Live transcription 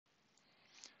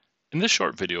In this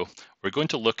short video, we're going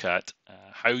to look at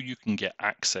how you can get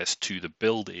access to the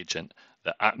build agent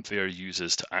that AppVeyor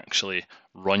uses to actually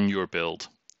run your build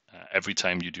every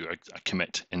time you do a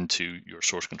commit into your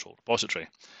source control repository.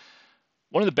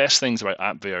 One of the best things about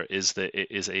AppVeyor is that it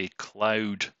is a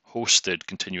cloud-hosted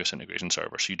continuous integration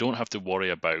server, so you don't have to worry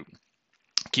about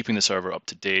keeping the server up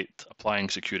to date, applying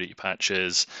security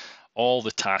patches, all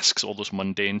the tasks, all those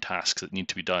mundane tasks that need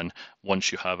to be done once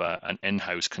you have an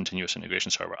in-house continuous integration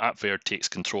server. AppVeyor takes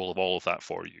control of all of that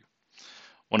for you.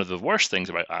 One of the worst things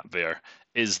about AppVeyor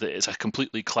is that it's a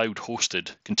completely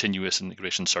cloud-hosted continuous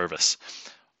integration service.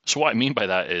 So what I mean by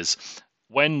that is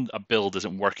when a build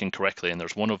isn't working correctly and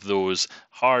there's one of those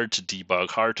hard to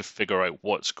debug, hard to figure out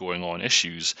what's going on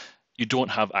issues, you don't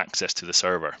have access to the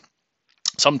server.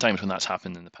 Sometimes when that's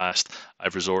happened in the past,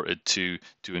 I've resorted to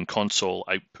doing console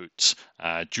outputs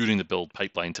during the build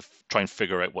pipeline to try and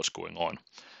figure out what's going on.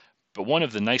 But one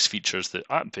of the nice features that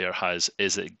AppVeyor has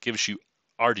is that it gives you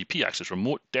RDP access,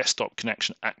 remote desktop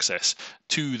connection access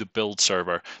to the build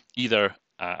server, either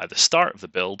at the start of the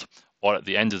build or at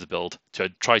the end of the build to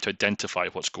try to identify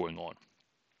what's going on.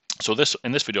 So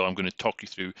in this video, I'm going to talk you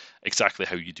through exactly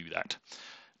how you do that.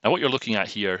 Now, what you're looking at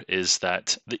here is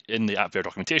that in the AppVeyor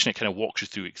documentation, it kind of walks you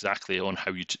through exactly on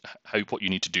what you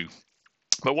need to do.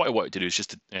 But what I wanted to do is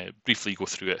just to briefly go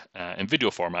through it in video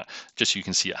format, just so you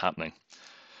can see it happening.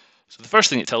 So the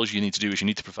first thing it tells you need to do is you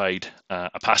need to provide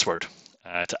a password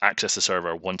to access the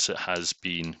server once it has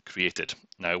been created.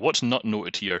 Now, what's not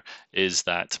noted here is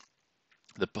that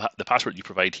the password you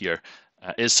provide here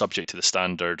is subject to the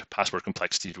standard password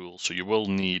complexity rules. So you will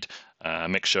need a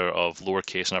mixture of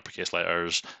lowercase and uppercase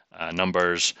letters,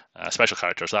 numbers, special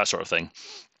characters, that sort of thing.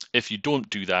 If you don't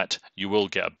do that, you will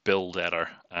get a build error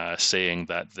saying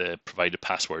that the provided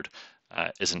password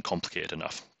isn't complicated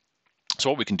enough.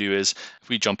 So what we can do is, if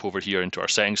we jump over here into our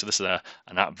settings, so this is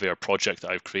an AppVeyor project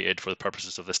that I've created for the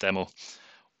purposes of this demo.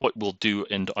 What we'll do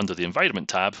under the environment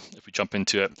tab, if we jump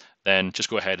into it, then just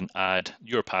go ahead and add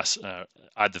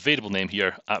add the variable name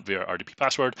here, AppVeyor RDP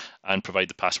password, and provide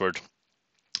the password,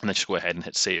 and then just go ahead and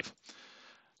hit save.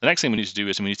 The next thing we need to do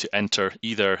is we need to enter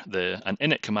either an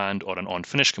init command or an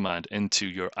onFinish command into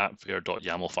your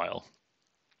appveyor.yaml file.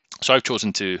 So I've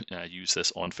chosen to use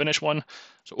this onFinish one.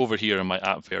 So over here in my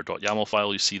appveyor.yaml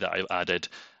file, you see that I've added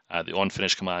the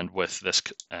onFinish command with this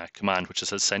command, which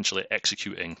is essentially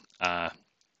executing a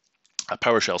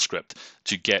PowerShell script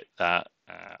to get that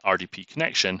RDP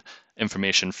connection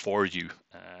information for you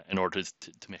in order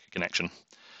to make a connection.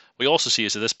 What you also see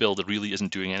is that this build really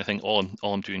isn't doing anything. All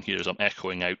I'm doing here is I'm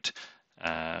echoing out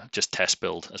just test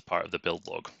build as part of the build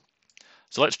log.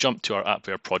 So let's jump to our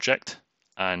AppVeyor project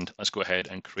and let's go ahead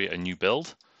and create a new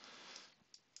build.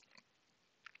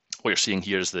 What you're seeing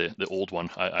here is the old one.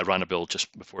 I ran a build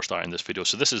just before starting this video.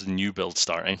 So this is the new build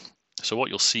starting. So what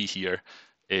you'll see here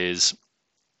is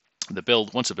the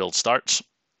build. Once the build starts,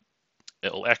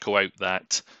 it'll echo out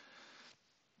that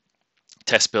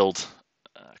test build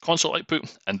console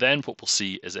output, and then what we'll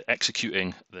see is it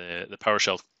executing the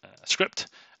PowerShell script,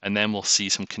 and then we'll see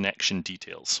some connection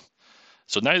details.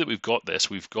 So now that we've got this,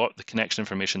 we've got the connection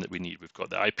information that we need. We've got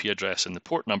the IP address and the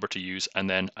port number to use, and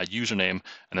then a username,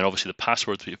 and then obviously the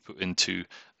password that we put into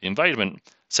the environment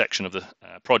section of the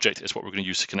project is what we're going to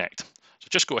use to connect. So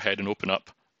just go ahead and open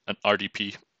up an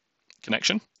RDP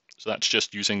connection. So that's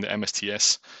just using the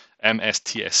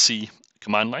MSTSC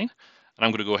command line. And I'm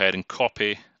going to go ahead and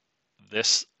copy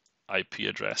this IP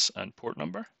address and port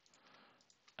number.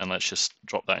 And let's just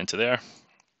drop that into there.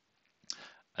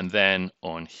 And then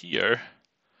on here,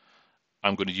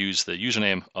 I'm going to use the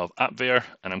username of AppVeyor,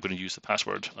 and I'm going to use the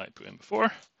password I put in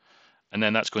before. And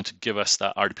then that's going to give us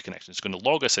that RDP connection. It's going to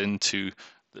log us into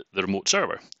the remote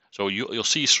server. So you'll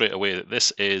see straight away that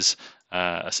this is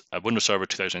a Windows Server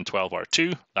 2012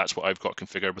 R2. That's what I've got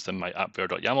configured within my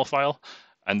appveyor.yaml file.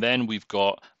 And then we've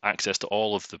got access to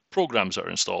all of the programs that are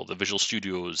installed, the Visual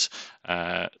Studios,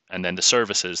 and then the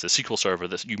services, the SQL Server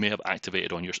that you may have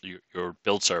activated on your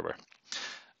build server.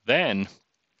 Then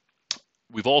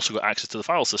we've also got access to the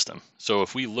file system. So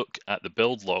if we look at the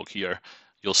build log here,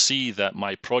 you'll see that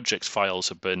my projects files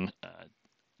have been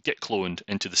git cloned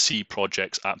into the C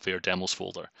projects AppVeyor demos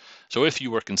folder. So if you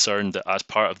were concerned that as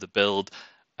part of the build,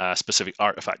 a specific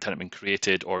artifact hadn't been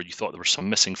created, or you thought there were some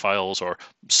missing files or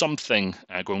something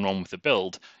going wrong with the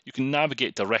build, you can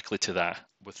navigate directly to that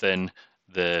within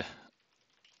the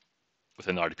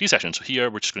RDP section. So here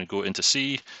we're just going to go into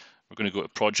C, we're going to go to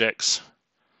projects,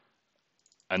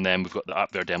 and then we've got the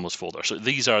AppVeyor demos folder. So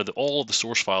these are all of the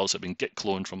source files that have been git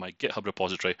cloned from my GitHub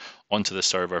repository onto the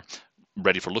server,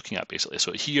 ready for looking at basically.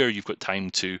 So here you've got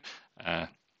time to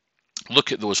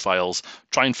look at those files,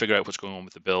 try and figure out what's going on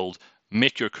with the build,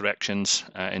 make your corrections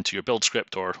into your build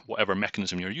script or whatever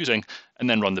mechanism you're using, and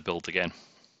then run the build again.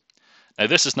 Now,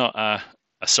 this is not a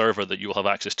server that you will have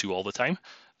access to all the time.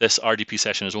 This RDP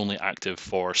session is only active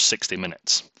for 60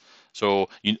 minutes. So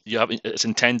it's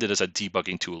intended as a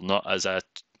debugging tool, not as a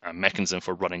mechanism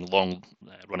for running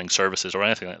running services or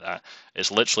anything like that. It's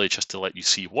literally just to let you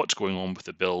see what's going on with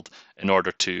the build in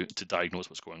order to diagnose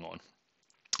what's going on.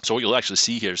 So what you'll actually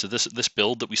see here is that this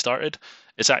build that we started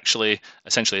is actually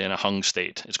essentially in a hung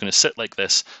state. It's going to sit like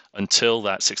this until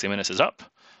that 60 minutes is up,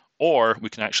 or we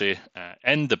can actually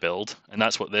end the build, and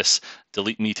that's what this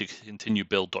delete me to continue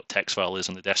build.txt file is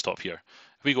on the desktop here.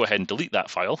 If we go ahead and delete that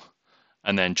file,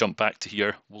 and then jump back to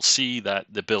here, we'll see that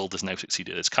the build has now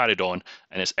succeeded. It's carried on,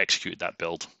 and it's executed that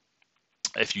build.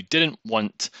 If you didn't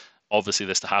want, obviously,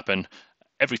 this to happen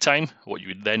every time, what you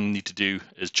would then need to do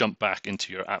is jump back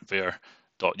into your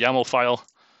AppVeyor.yaml file,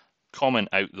 comment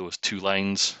out those 2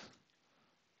 lines,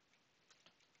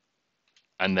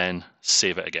 and then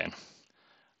save it again.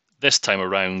 This time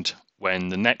around, when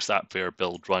the next AppVeyor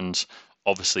build runs,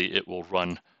 obviously it will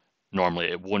run normally.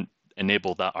 It won't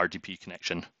enable that RDP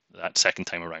connection that second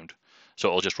time around. So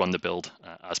it'll just run the build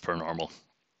as per normal.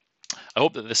 I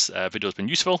hope that this video has been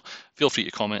useful. Feel free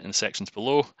to comment in the sections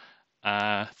below.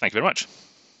 Thank you very much.